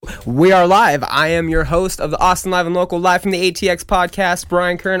We are live. I am your host of the Austin Live and Local, live from the ATX podcast,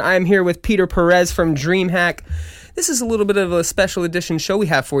 Brian Kern. I am here with Peter Perez from DreamHack. This is a little bit of a special edition show we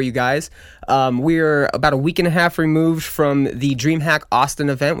have for you guys. We're about a week and a half removed from the DreamHack Austin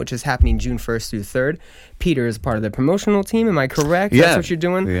event, which is happening June 1st through 3rd. Peter is part of the promotional team. Am I correct? Yeah. That's what you're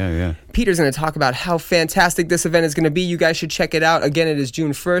doing? Yeah. Peter's going to talk about how fantastic this event is going to be. You guys should check it out. Again, it is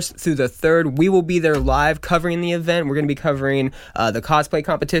June 1st through the 3rd. We will be there live covering the event. We're going to be covering the cosplay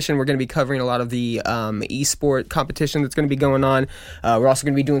competition. We're going to be covering a lot of the esport competition that's going to be going on. We're also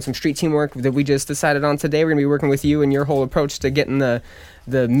going to be doing some street team work that we just decided on today. We're going to be working with you and your whole approach to getting the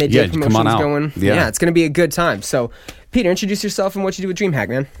midday promotions going. Yeah, it's going to be a good time. So, Peter, introduce yourself and what you do with DreamHack,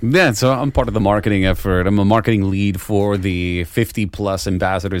 man. Yeah, so I'm part of the marketing effort. I'm a marketing lead for the 50-plus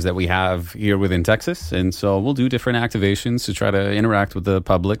ambassadors that we have here within Texas. And so we'll do different activations to try to interact with the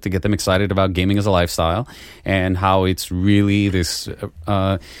public to get them excited about gaming as a lifestyle and how it's really this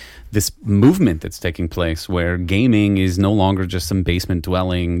movement that's taking place where gaming is no longer just some basement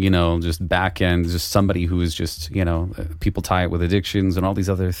dwelling, just back end, just somebody who is just, people tie it with addictions and all these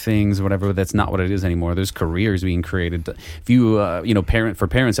other things or whatever. That's not what it is anymore. There's careers being created. If you,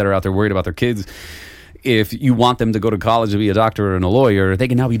 parents that are out there worried about their kids, if you want them to go to college to be a doctor and a lawyer, they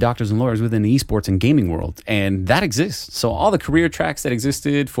can now be doctors and lawyers within the esports and gaming world. And that exists. So all the career tracks that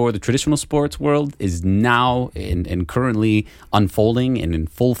existed for the traditional sports world is now and currently unfolding and in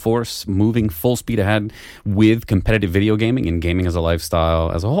full force, moving full speed ahead with competitive video gaming and gaming as a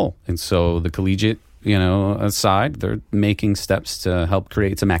lifestyle as a whole. And so the collegiate aside, they're making steps to help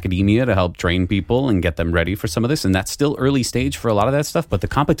create some academia to help train people and get them ready for some of this. And that's still early stage for a lot of that stuff, but the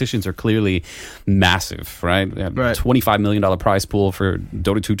competitions are clearly massive, right? $25 million prize pool for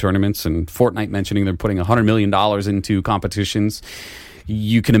Dota 2 tournaments, and Fortnite mentioning they're putting $100 million into competitions.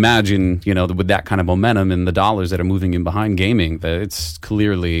 You can imagine, with that kind of momentum and the dollars that are moving in behind gaming, that it's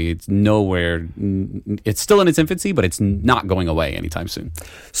nowhere. It's still in its infancy, but it's not going away anytime soon.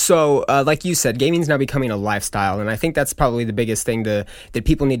 So, like you said, gaming is now becoming a lifestyle, and I think that's probably the biggest thing that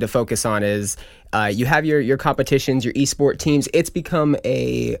people need to focus on is you have your competitions, your esport teams. It's become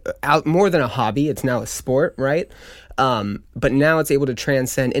more than a hobby. It's now a sport, right? But now it's able to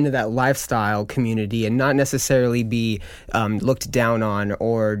transcend into that lifestyle community and not necessarily be looked down on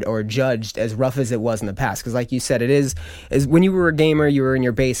or judged as rough as it was in the past. Because like you said, it is when you were a gamer, you were in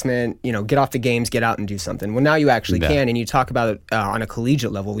your basement, get off the games, get out and do something. Well, now you actually can, and you talk about it on a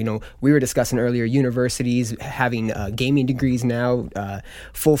collegiate level. We were discussing earlier universities having gaming degrees now,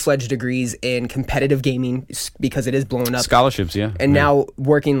 full-fledged degrees in competitive gaming because it is blowing up. Scholarships, yeah. And now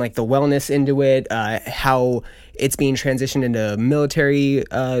working like the wellness into it, how it's being transitioned into military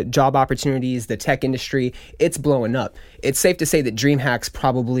job opportunities, the tech industry. It's blowing up. It's safe to say that DreamHack's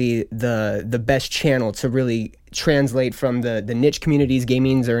probably the best channel to really translate from the niche communities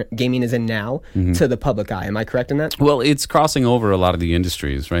gaming is in now to the public eye. Am I correct in that? Well, it's crossing over a lot of the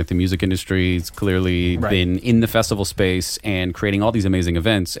industries, right? The music industry has clearly been in the festival space and creating all these amazing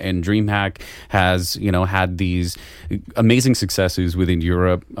events. And DreamHack has, had these amazing successes within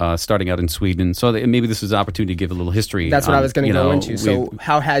Europe, starting out in Sweden. So maybe this is an opportunity to give a little history. That's what I was going to go into. So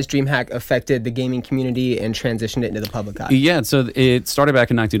how has DreamHack affected the gaming community and transitioned it into the public eye? Yeah, so it started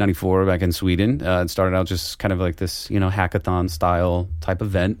back in 1994, back in Sweden. It started out just kind of like this, hackathon style type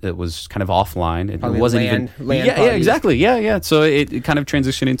event. It was kind of offline. It wasn't land yeah, exactly. Yeah. So it kind of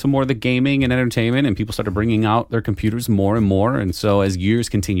transitioned into more of the gaming and entertainment, and people started bringing out their computers more and more. And so as years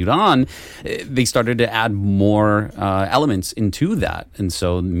continued on, they started to add more elements into that. And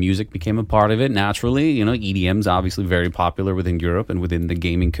so music became a part of it naturally. EDM's obviously very popular within Europe and within the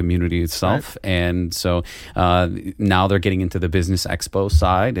gaming community itself. Right. And so now they're getting into the business expo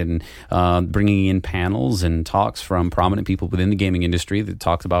side and bringing in panels and talks from prominent people within the gaming industry that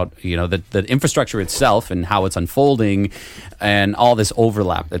talks about the infrastructure itself and how it's unfolding and all this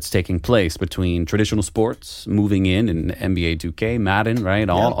overlap that's taking place between traditional sports moving in and NBA 2K, Madden, right?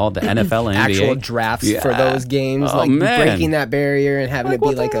 All the NFL and NBA. Actual drafts for those games, breaking that barrier and having it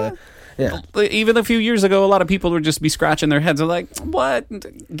be like a... Yeah. Even a few years ago, a lot of people would just be scratching their heads. They're like, what?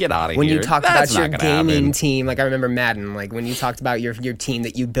 Get out of here. When you talked about your gaming team, like I remember Madden, like when you talked about your team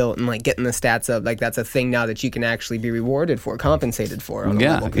that you built and like getting the stats up, like that's a thing now that you can actually be rewarded for, compensated for on a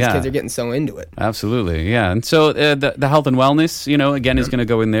level because kids are getting so into it. Absolutely, yeah. And so the health and wellness, again, is going to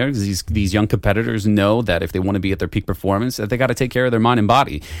go in there. These young competitors know that if they want to be at their peak performance, that they got to take care of their mind and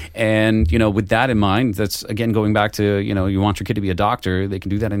body. And, with that in mind, that's, again, going back to, you want your kid to be a doctor, they can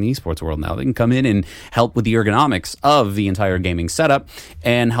do that in the esports world now. They can come in and help with the ergonomics of the entire gaming setup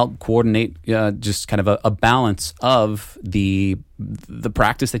and help coordinate just kind of a balance of the the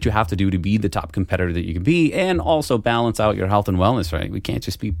practice that you have to do to be the top competitor that you can be, and also balance out your health and wellness, right? We can't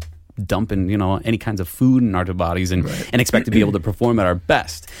just be dumping, any kinds of food in our bodies and expect to be able to perform at our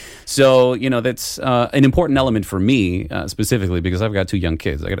best. So, that's an important element for me specifically, because I've got 2 young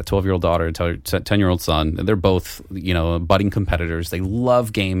kids. I got a 12-year-old daughter, a 10-year-old son. They're both, budding competitors. They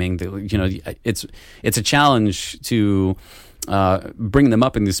love gaming. It's a challenge to bring them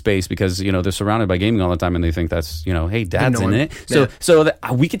up in this space, because they're surrounded by gaming all the time, and they think that's hey, dad's in it, so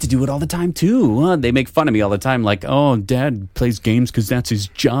we get to do it all the time too. They make fun of me all the time, like, oh, dad plays games because that's his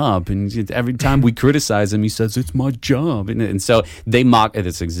job, and every time we criticize him, he says it's my job, and so they mock it.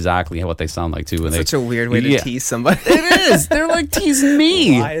 It's exactly what they sound like too. And such a weird way to tease somebody. It is. They're like teasing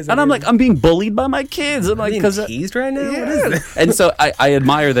me, and I'm like, I'm being bullied by my kids. I'm like, because teased right now. Yeah. What is this? And so I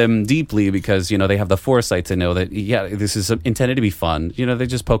admire them deeply, because they have the foresight to know that this is intended to be fun. They're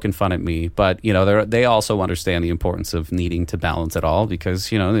just poking fun at me, but they also understand the importance of needing to balance it all, because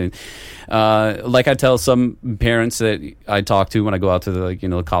like I tell some parents that I talk to when I go out to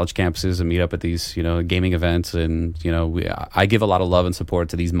the college campuses and meet up at these gaming events, and I give a lot of love and support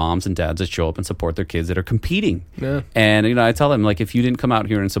to these moms and dads that show up and support their kids that are competing. Yeah. And I tell them, like, if you didn't come out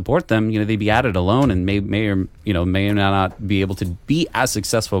here and support them, they'd be at it alone, and may or not be able to be as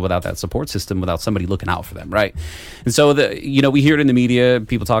successful without that support system, without somebody looking out for them, right? And so we hear it in the media,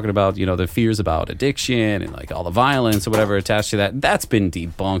 people talking about the fears about addiction and like all the violence or whatever attached to that. That's been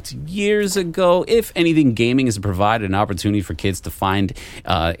debunked years ago. If anything, gaming has provided an opportunity for kids to find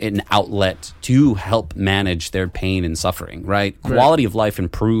an outlet to help manage their pain and suffering, right? Quality of life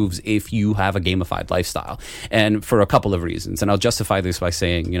improves if you have a gamified lifestyle, and for a couple of reasons. And I'll justify this by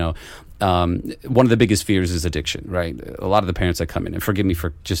saying, one of the biggest fears is addiction, right? A lot of the parents that come in, and forgive me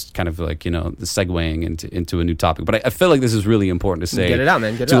for just kind of like, segueing into a new topic, but I feel like this is really important to say. Get it out,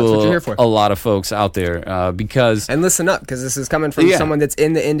 man. Get it out. That's what you're here for. A lot of folks out there, because... And listen up, because this is coming from someone that's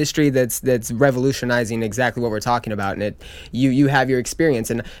in the industry that's revolutionizing exactly what we're talking about, and you have your experience,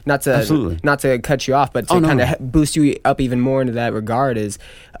 and not to cut you off, but to kind of boost you up even more into that regard is...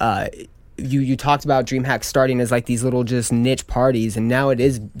 You talked about DreamHack starting as like these little just niche parties, and now it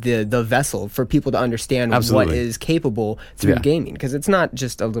is the vessel for people to understand what is capable through gaming, because it's not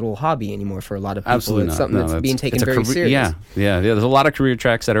just a little hobby anymore for a lot of people. Absolutely it's something that's being taken very serious. Yeah. There's a lot of career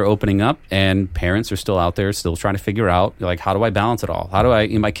tracks that are opening up, and parents are still out there still trying to figure out, like, how do I balance it all? How do I?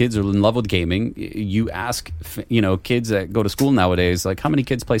 My kids are in love with gaming. You ask, kids that go to school nowadays, like, how many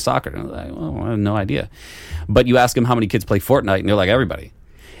kids play soccer? And they're like, well, I have no idea. But you ask them how many kids play Fortnite, and they're like, everybody.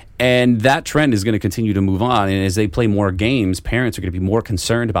 And that trend is going to continue to move on. And as they play more games, parents are going to be more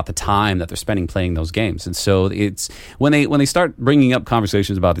concerned about the time that they're spending playing those games. And so it's when they start bringing up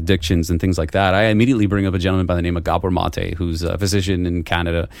conversations about addictions and things like that, I immediately bring up a gentleman by the name of Gabor Mate, who's a physician in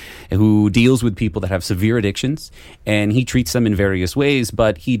Canada, who deals with people that have severe addictions, and he treats them in various ways.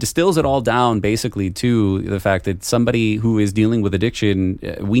 But he distills it all down basically to the fact that somebody who is dealing with addiction,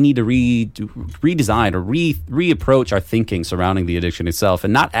 we need to redesign or reapproach our thinking surrounding the addiction itself,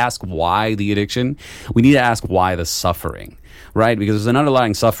 and not ask why the addiction. We need to ask why the suffering, right? Because there's an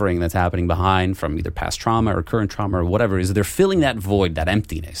underlying suffering that's happening behind from either past trauma or current trauma or whatever it is. They're filling that void, that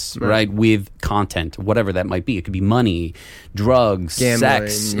emptiness, right? With content, whatever that might be. It could be money, drugs, gambling,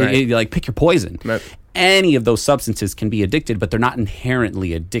 sex, like pick your poison. Right. Any of those substances can be addicted, but they're not inherently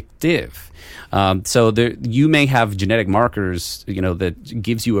addictive. So you may have genetic markers, that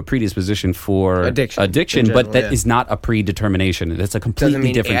gives you a predisposition for addiction, general, but that is not a predetermination. That's a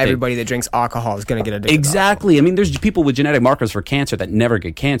completely different thing. Everybody that drinks alcohol is going to get addicted. Exactly. I mean, there's people with genetic markers for cancer that never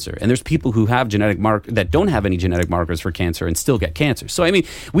get cancer, and there's people who have that don't have any genetic markers for cancer and still get cancer. So I mean,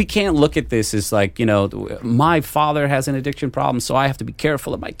 we can't look at this as like, my father has an addiction problem, so I have to be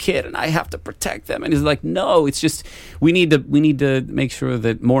careful of my kid and I have to protect them. And it's like, no, it's just we need to make sure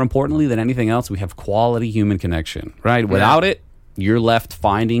that, more importantly than anything else, we have quality human connection, right? Without it, you're left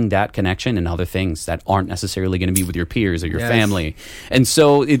finding that connection in other things that aren't necessarily going to be with your peers or your family. And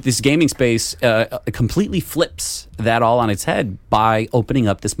so this gaming space completely flips that all on its head by opening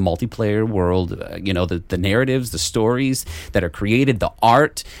up this multiplayer world, the narratives, the stories that are created, the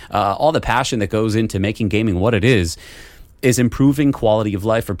art, all the passion that goes into making gaming what it is improving quality of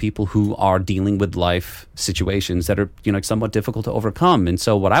life for people who are dealing with life situations that are, somewhat difficult to overcome. And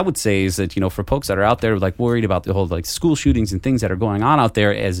so what I would say is that, for folks that are out there like worried about the whole like school shootings and things that are going on out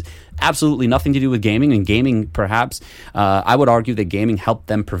there, as absolutely nothing to do with gaming. And gaming, perhaps, I would argue that gaming helped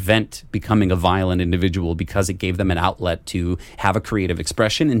them prevent becoming a violent individual, because it gave them an outlet to have a creative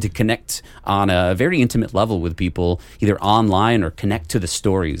expression and to connect on a very intimate level with people, either online or connect to the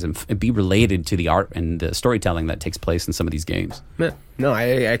stories and be related to the art and the storytelling that takes place in some of these games. No,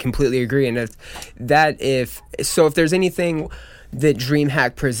 I completely agree. And if there's anything that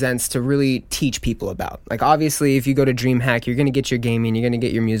DreamHack presents to really teach people about? Like, obviously, if you go to DreamHack, you're going to get your gaming, you're going to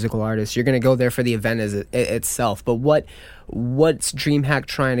get your musical artists, you're going to go there for the event itself. But what's DreamHack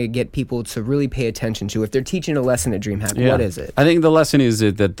trying to get people to really pay attention to? If they're teaching a lesson at DreamHack, what is it? I think the lesson is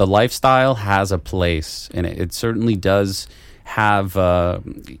that the lifestyle has a place, and it certainly does have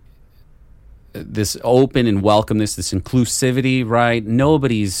this open and welcomeness, this inclusivity, right?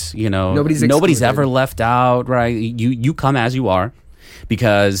 Nobody's ever left out, right? You come as you are,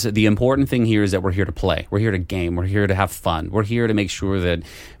 because the important thing here is that we're here to play. We're here to game. We're here to have fun. We're here to make sure that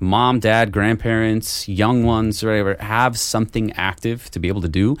mom, dad, grandparents, young ones, whatever, have something active to be able to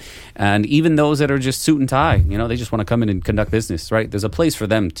do. And even those that are just suit and tie, they just want to come in and conduct business, right? There's a place for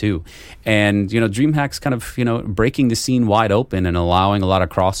them too. And, DreamHack's kind of, breaking the scene wide open and allowing a lot of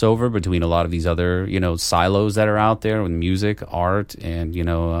crossover between a lot of these other, silos that are out there with music, art, and,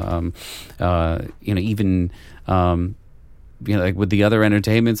 even... like with the other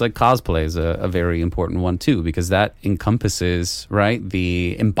entertainments, like cosplay is a very important one too, because that encompasses, right,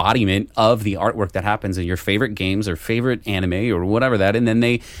 the embodiment of the artwork that happens in your favorite games or favorite anime or whatever that, and then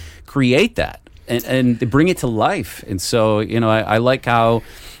they create that and they bring it to life. And so, I like how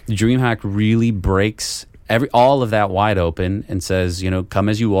DreamHack really breaks all of that wide open and says, come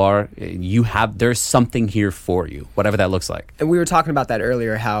as you are. There's something here for you, whatever that looks like. And we were talking about that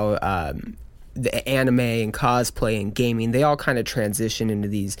earlier, how the anime and cosplay and gaming, they all kind of transition into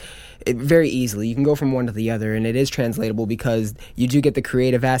these very easily. You can go from one to the other, and it is translatable because you do get the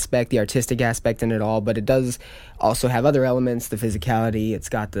creative aspect, the artistic aspect in it all, but it does also have other elements, the physicality. It's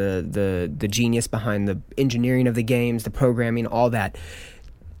got the genius behind the engineering of the games, the programming, all that.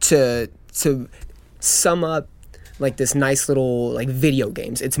 To sum up, like, this nice little, like, video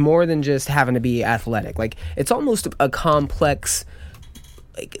games, it's more than just having to be athletic. Like, it's almost a complex,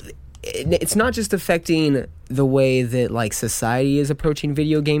 like, it's not just affecting the way that, like, society is approaching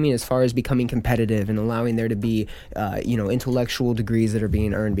video gaming as far as becoming competitive and allowing there to be intellectual degrees that are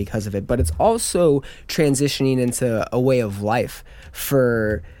being earned because of it, but it's also transitioning into a way of life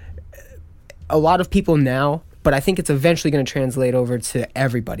for a lot of people now. But I think it's eventually going to translate over to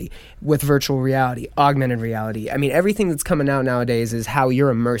everybody with virtual reality, augmented reality. I mean, everything that's coming out nowadays is how you're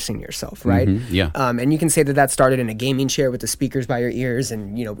immersing yourself, right? Mm-hmm, yeah. And you can say that started in a gaming chair with the speakers by your ears,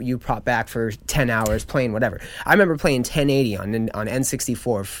 and you prop back for 10 hours playing whatever. I remember playing 1080 on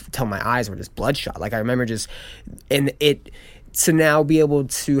N64 till my eyes were just bloodshot. Like, I remember to now be able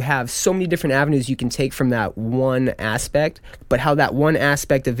to have so many different avenues you can take from that one aspect, but how that one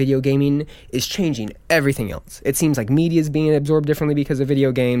aspect of video gaming is changing everything else. It seems like media is being absorbed differently because of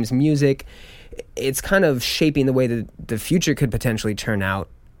video games, music. It's kind of shaping the way that the future could potentially turn out.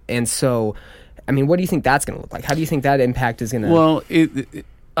 And so, I mean, what do you think that's going to look like? How do you think that impact is going to... Well,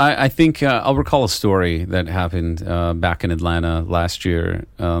 I think I'll recall a story that happened back in Atlanta last year,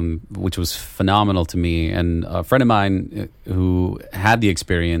 which was phenomenal to me. And a friend of mine who had the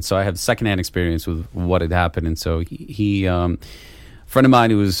experience, so I have secondhand experience with what had happened. And so he friend of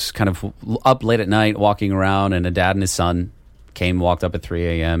mine who was kind of up late at night walking around, and a dad and his son walked up at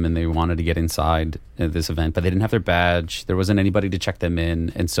 3 a.m. and they wanted to get inside this event, but they didn't have their badge. There wasn't anybody to check them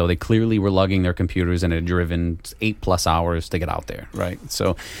in. And so they clearly were lugging their computers and had driven 8+ hours to get out there, right?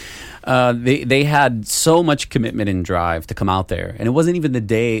 So they had so much commitment and drive to come out there. And it wasn't even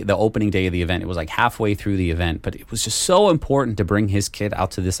the opening day of the event. It was like halfway through the event. But it was just so important to bring his kid out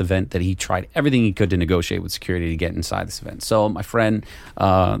to this event that he tried everything he could to negotiate with security to get inside this event. So my friend,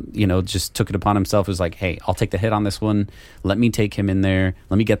 just took it upon himself. It was like, hey, I'll take the hit on this one. Let me take him in there.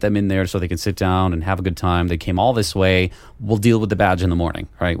 Let me get them in there so they can sit down and have a good time. They came all this way. We'll deal with the badge in the morning,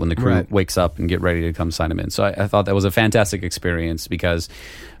 right? When the crew wakes up and get ready to come sign him in. So I thought that was a fantastic experience because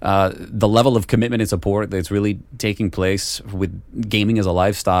the level of commitment and support that's really taking place with gaming as a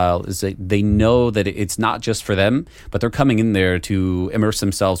lifestyle is that they know that it's not just for them, but they're coming in there to immerse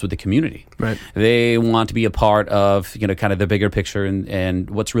themselves with the community. Right. They want to be a part of, kind of the bigger picture and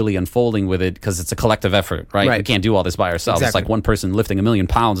what's really unfolding with it, because it's a collective effort, right? We can't do all this by ourselves. Exactly. It's like one person lifting 1 million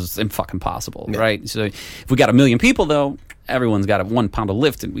pounds. It's fucking possible, right? So if we got 1 million people, though, everyone's got a 1 pound to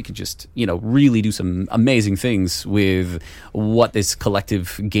lift, and we could just, really do some amazing things with what this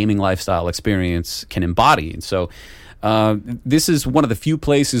collective gaming lifestyle experience can embody. And so this is one of the few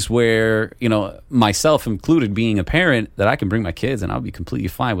places where, myself included, being a parent, that I can bring my kids and I'll be completely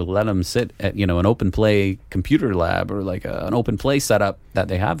fine with letting them sit at, an open play computer lab or like an open play setup that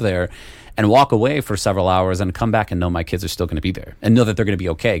they have there, and walk away for several hours and come back and know my kids are still going to be there and know that they're going to be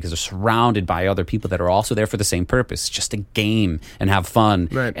okay because they're surrounded by other people that are also there for the same purpose, just to game and have fun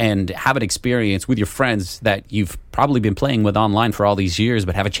and have an experience with your friends that you've probably been playing with online for all these years,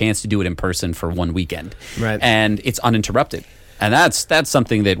 but have a chance to do it in person for one weekend. Right. And it's uninterrupted. And that's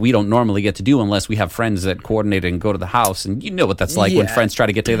something that we don't normally get to do unless we have friends that coordinate and go to the house. And you know what that's like when friends try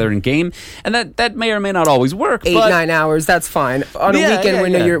to get together and game. And that may or may not always work. 8-9 hours, that's fine. On a weekend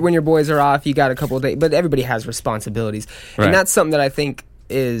when your boys are off, you got a couple of days. But everybody has responsibilities. Right. And that's something that I think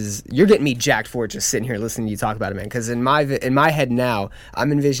is, you're getting me jacked for it just sitting here listening to you talk about it, man. Because in my head now,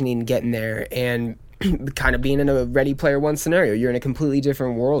 I'm envisioning getting there and kind of being in a Ready Player One scenario. You're in a completely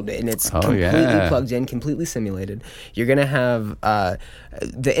different world, and it's completely plugged in, completely simulated. You're going to have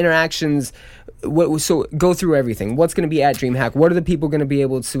the interactions. So go through everything. What's going to be at DreamHack? What are the people going to be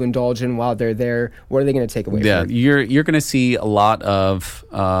able to indulge in while they're there? What are they going to take away from it? You're going to see a lot of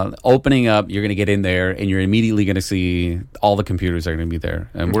opening up. You're going to get in there, and you're immediately going to see all the computers are going to be there.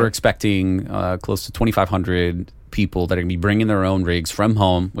 And we're expecting close to 2,500 people that are going to be bringing their own rigs from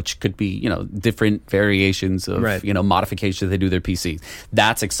home, which could be, different variations of, modifications they do their PCs.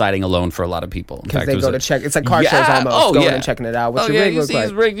 That's exciting alone for a lot of people. Because they go to check. It's like car shows almost. Going and checking it out. What's your rig look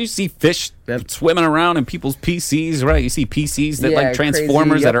like? You see fish swimming around in people's PCs, right? You see PCs that like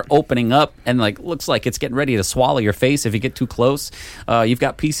Transformers that are opening up and like looks like it's getting ready to swallow your face if you get too close. You've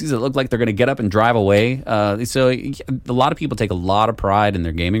got PCs that look like they're going to get up and drive away. So a lot of people take a lot of pride in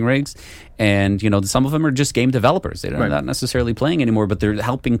their gaming rigs. And, some of them are just game developers. They're not necessarily playing anymore, but they're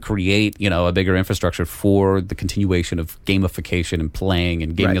helping create, a bigger infrastructure for the continuation of gamification and playing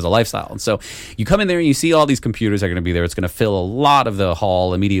and gaming as a lifestyle. And so you come in there and you see all these computers are going to be there. It's going to fill a lot of the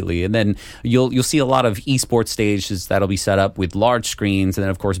hall immediately. And then you'll see a lot of esports stages that'll be set up with large screens. And then,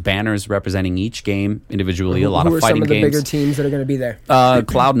 of course, banners representing each game individually. A lot of fighting games. Who are some of the bigger teams that are going to be there?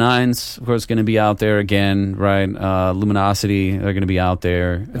 Cloud9's, of course, going to be out there again, right? Luminosity are going to be out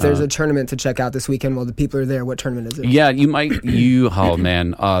there. If there's a tournament to check out this weekend while the people are there, what tournament is it? Yeah, oh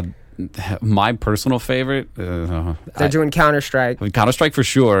man, my personal favorite, they're doing Counter-Strike for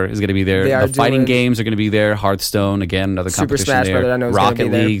sure is going to be there. The fighting games are going to be there. Hearthstone, again, another Super competition Smash there. Brothers, I know,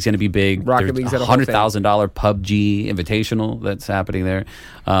 Rocket League's going to be big. Rocket League's at $100,000 PUBG Invitational that's happening there.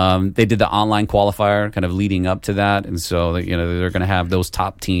 They did the online qualifier kind of leading up to that, and so they're going to have those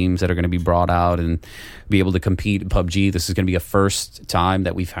top teams that are going to be brought out and be able to compete in PUBG. This is going to be a first time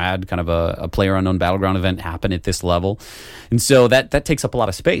that we've had kind of a PlayerUnknown Battleground event happen at this level, and so that takes up a lot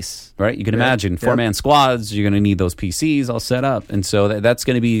of space, right? You can imagine 4-man squads. You're going to need those PCs all set up, and so that's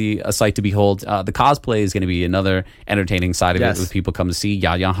going to be a sight to behold. The cosplay is going to be another entertaining side of it with people come to see.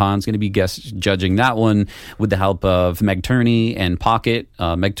 Yaya Han's going to be guest judging that one with the help of Meg Turney and Pocket.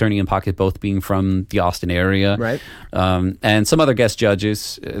 Meg Turney and Pocket both being from the Austin area, right? And some other guest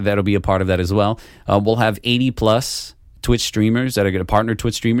judges that'll be a part of that as well. We'll have 80 plus Twitch streamers that are going to partner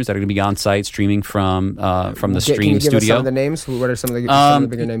Twitch streamers that are going to be on site streaming from the stream Can you give studio. Us some of the names? What are some of the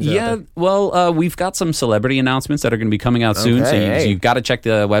bigger names? Well, we've got some celebrity announcements that are going to be coming out soon. So you've got to check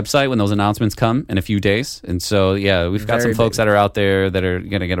the website when those announcements come in a few days. And so we've got some folks that are out there that are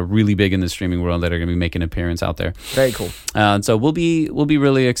going to get really big in the streaming world that are going to be making an appearance out there. Very cool. So we'll be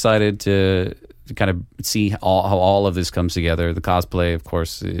really excited to kind of see how all of this comes together. The cosplay, of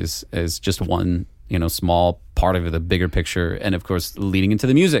course, is just one small part of the bigger picture, and of course leading into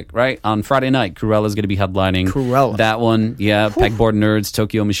the music, right? On Friday night, Cruella's going to be headlining that one. Pegboard Nerds,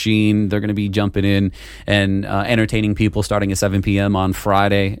 Tokyo Machine, they're going to be jumping in and entertaining people starting at 7 p.m. on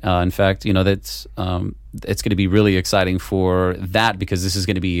Friday. In fact, that's it's going to be really exciting for that, because this is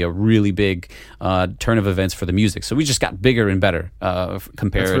going to be a really big turn of events for the music. So we just got bigger and better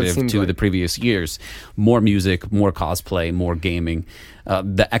comparative to the previous years. More music, more cosplay, more gaming.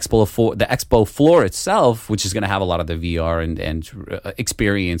 The expo floor itself, which is going to have a lot of the VR and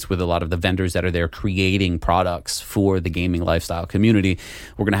experience with a lot of the vendors that are there creating products for the gaming lifestyle community.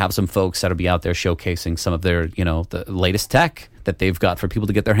 We're going to have some folks that'll be out there showcasing some of their, the latest tech that they've got for people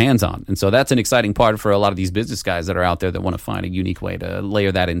to get their hands on. And so that's an exciting part for a lot of these business guys that are out there that want to find a unique way to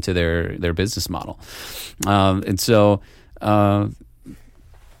layer that into their business model. And so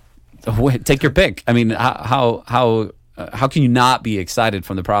take your pick. I mean, how can you not be excited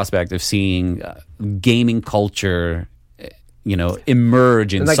from the prospect of seeing gaming culture,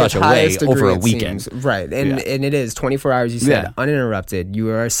 emerge in such a way over a weekend? Right. And it is 24 hours, you said, uninterrupted. You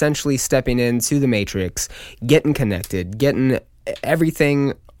are essentially stepping into the matrix, getting connected, getting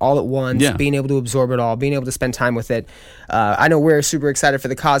everything all at once, being able to absorb it all, being able to spend time with it. I know we're super excited for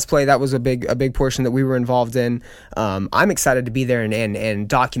the cosplay. That was a big portion that we were involved in. I'm excited to be there and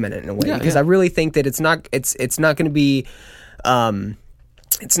document it in a way, because I really think that it's not going to be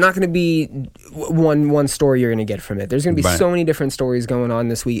it's not going to be one story you're going to get from it. There's going to be so many different stories going on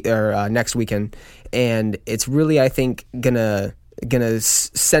this week or next weekend, and it's really, I think, gonna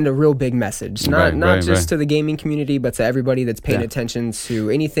send a real big message, not just to the gaming community, but to everybody that's paying attention to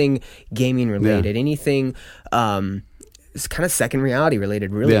anything gaming related, anything it's kind of second reality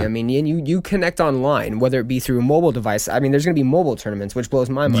related, really. Yeah. I mean, and you connect online, whether it be through a mobile device. I mean, there's going to be mobile tournaments, which blows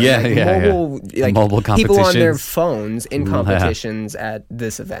my mind. Yeah, like, yeah, mobile, yeah. Like Mobile people on their competitions. phones in competitions at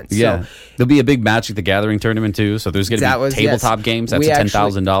this event. Yeah, So, there'll be a big Magic the Gathering tournament too. So there's going to be tabletop games. That's We a actually-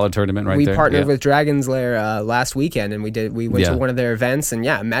 $10,000 tournament right we there. partnered Yeah. with Dragon's Lair last weekend, and we went Yeah. to one of their events, and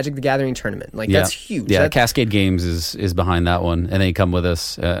Magic the Gathering tournament. Like that's huge. Yeah, That's- Cascade Games is behind that one, and they come with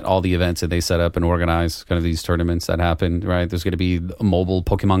us at all the events that they set up and organize. Kind of these tournaments that happen. Right, there's going to be a mobile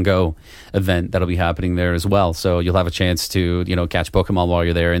Pokemon Go event that'll be happening there as well. So you'll have a chance to catch Pokemon while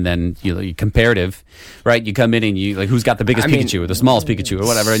you're there, and then you comparative, right? You come in and you like who's got the biggest Pikachu or the smallest Pikachu or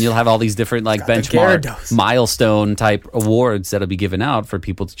whatever, and you'll have all these different like the benchmark Gyarados. milestone type awards that'll be given out for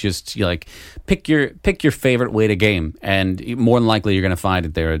people to just pick your favorite way to game, and more than likely you're going to find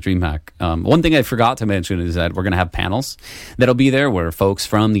it there at DreamHack. One thing I forgot to mention is that we're going to have panels that'll be there where folks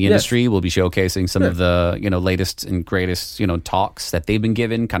from the industry will be showcasing some of the latest and greatest talks that they've been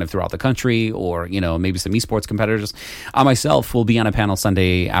given kind of throughout the country, or maybe some esports competitors. I myself will be on a panel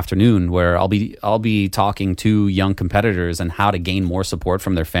Sunday afternoon where I'll be talking to young competitors and how to gain more support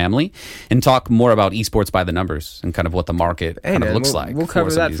from their family and talk more about esports by the numbers and kind of what the market kind of looks like. We'll cover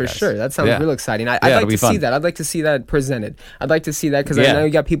some of that these for guys. sure. That sounds Yeah. real exciting. I'd it'll like be to see fun. that. I'd like to see that presented. I'd like to see that because I Yeah. know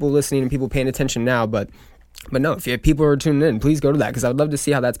you got people listening and people paying attention now, but no, if people are tuning in, please go to that because I would love to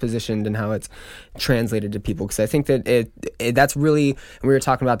see how that's positioned and how it's translated to people because I think that that's really, and we were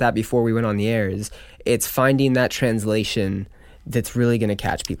talking about that before we went on the air, is it's finding that translation that's really going to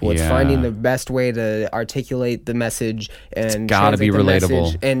catch people. It's Yeah. finding the best way to articulate the message and gotta be translate the relatable.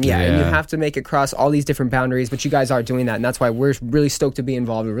 message. And and you have to make it cross all these different boundaries, but you guys are doing that, and that's why we're really stoked to be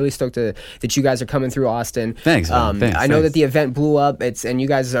involved. We're really stoked that you guys are coming through Austin. Thanks, man. Thanks, I know thanks. that the event blew up. And you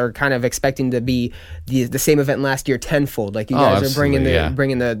guys are kind of expecting to be the same event last year tenfold. Like you guys are bringing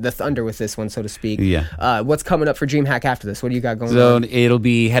the thunder with this one, so to speak. Yeah. What's coming up for DreamHack after this? What do you got going So on? it'll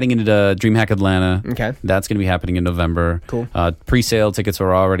be heading into the DreamHack Atlanta. Okay. That's going to be happening in November. Cool. Pre-sale tickets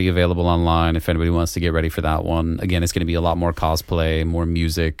are already available online if anybody wants to get ready for that one. Again, it's going to be a lot more cosplay, more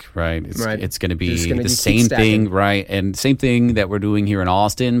music, right? It's going to be Just gonna the keep same stacking. thing, right? And same thing that we're doing here in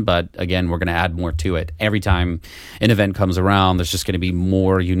Austin, but again, we're going to add more to it. Every time an event comes around, there's just going to be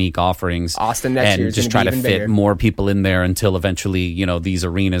more unique offerings. Austin next year and is just gonna try be to even fit bigger. more people in there until eventually, these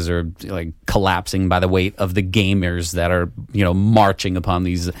arenas are like collapsing by the weight of the gamers that are, marching upon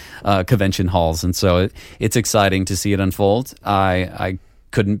these convention halls. And so it's exciting to see it unfold. I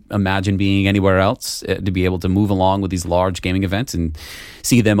couldn't imagine being anywhere else to be able to move along with these large gaming events and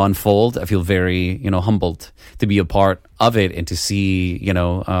see them unfold. I feel very, humbled to be a part of it and to see,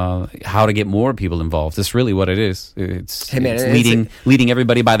 how to get more people involved. That's really what it is. It's leading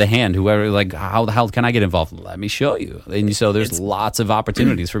everybody by the hand. Whoever, like, how the hell can I get involved? Let me show you. And so there's lots of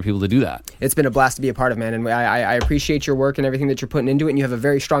opportunities for people to do that. It's been a blast to be a part of, man, and I appreciate your work and everything that you're putting into it. And you have a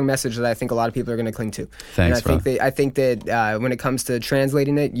very strong message that I think a lot of people are going to cling to. Thanks, and I think that when it comes to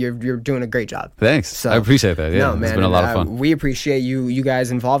translating it, you're doing a great job. Thanks. So, I appreciate that. Yeah, no, man, it's been a lot of fun. We appreciate you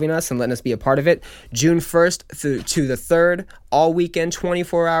guys involving us and letting us be a part of it. June 1st to the 3rd, all weekend,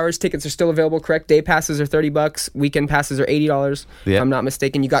 24 hours. Tickets are still available, correct? Day passes are $30. Weekend passes are $80. Yeah. If I'm not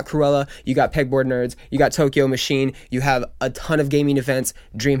mistaken. You got Cruella, you got Pegboard Nerds, you got Tokyo Machine. You have a ton of gaming events.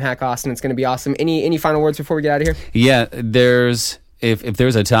 DreamHack Austin. It's going to be awesome. Any final words before we get out of here? Yeah, if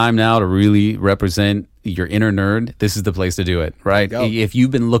there's a time now to really represent your inner nerd, this is the place to do it, right? There you go. If you've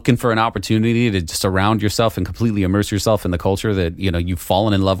been looking for an opportunity to surround yourself and completely immerse yourself in the culture that you've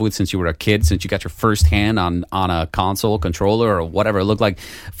fallen in love with since you were a kid, since you got your first hand on a console controller or whatever it looked like,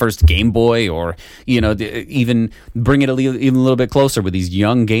 first Game Boy, or even bring it even a little bit closer with these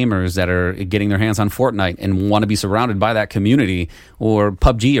young gamers that are getting their hands on Fortnite and want to be surrounded by that community, or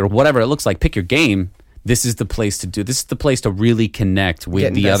PUBG or whatever it looks like. Pick your game. This is the place to do. This is the place to really connect with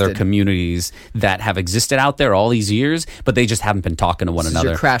Get the other invested. communities that have existed out there all these years, but they just haven't been talking to one This is another.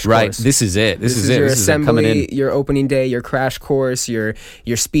 your crash right? course. This is it. This is it. your This is it coming assembly, in. your opening day, your crash course, your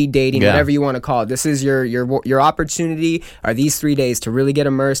speed dating, Yeah. whatever you want to call it. This is your opportunity. Are these 3 days to really get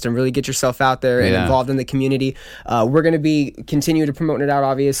immersed and really get yourself out there and Yeah. involved in the community? We're going to be continue to promote it out.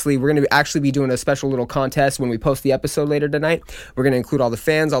 Obviously, we're going to actually be doing a special little contest when we post the episode later tonight. We're going to include all the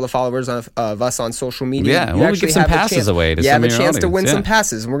fans, all the followers of us on social media. Yeah, You we'll actually give some have a passes chance- away to you some have a of your chance to win audience, some yeah.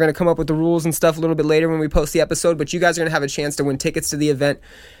 passes, and we're going to come up with the rules and stuff a little bit later when we post the episode. But you guys are going to have a chance to win tickets to the event.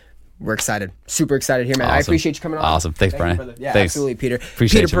 We're excited. Super excited here, man. I Awesome. appreciate you coming on. Awesome. Thanks, Thank you, Brian. brother. Yeah, Thanks. absolutely, Peter.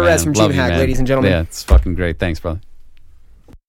 Appreciate Peter you, Perez man. from Love you, DreamHack, man. ladies and gentlemen. Yeah, it's fucking great. Thanks, brother.